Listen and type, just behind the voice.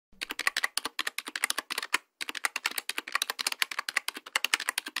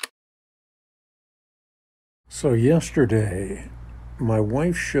So yesterday, my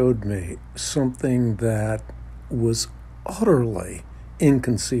wife showed me something that was utterly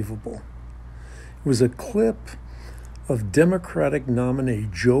inconceivable. It was a clip of Democratic nominee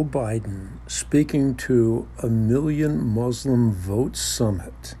Joe Biden speaking to a Million Muslim Vote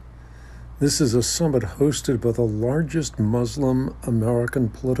Summit. This is a summit hosted by the largest Muslim American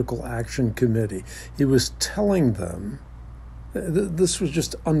Political Action Committee. He was telling them, this was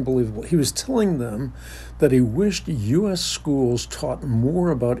just unbelievable. He was telling them that he wished U.S. schools taught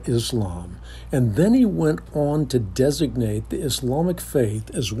more about Islam. And then he went on to designate the Islamic faith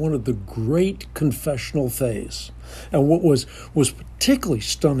as one of the great confessional faiths. And what was particularly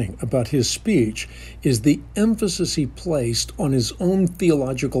stunning about his speech is the emphasis he placed on his own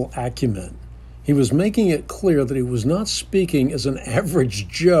theological acumen. He was making it clear that he was not speaking as an average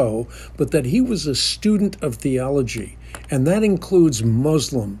Joe, but that he was a student of theology, and that includes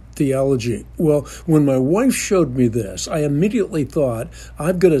Muslim theology. Well, when my wife showed me this, I immediately thought,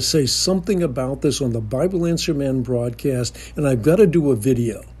 I've got to say something about this on the Bible Answer Man broadcast, and I've got to do a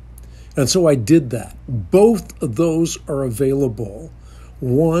video. And so I did that. Both of those are available.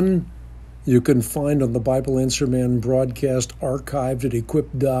 One you can find on the Bible Answer Man broadcast archived at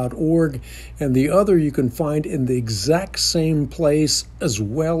equip.org, and the other you can find in the exact same place as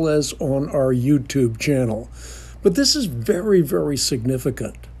well as on our YouTube channel. But this is very, very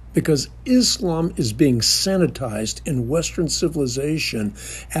significant because Islam is being sanitized in Western civilization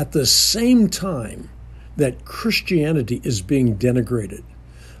at the same time that Christianity is being denigrated.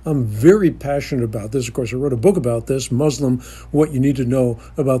 I'm very passionate about this. Of course, I wrote a book about this, Muslim, What You Need to Know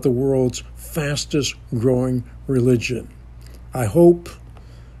About the World's Fastest Growing Religion. I hope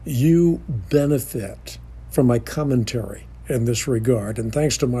you benefit from my commentary in this regard. And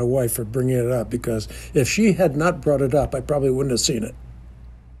thanks to my wife for bringing it up, because if she had not brought it up, I probably wouldn't have seen it.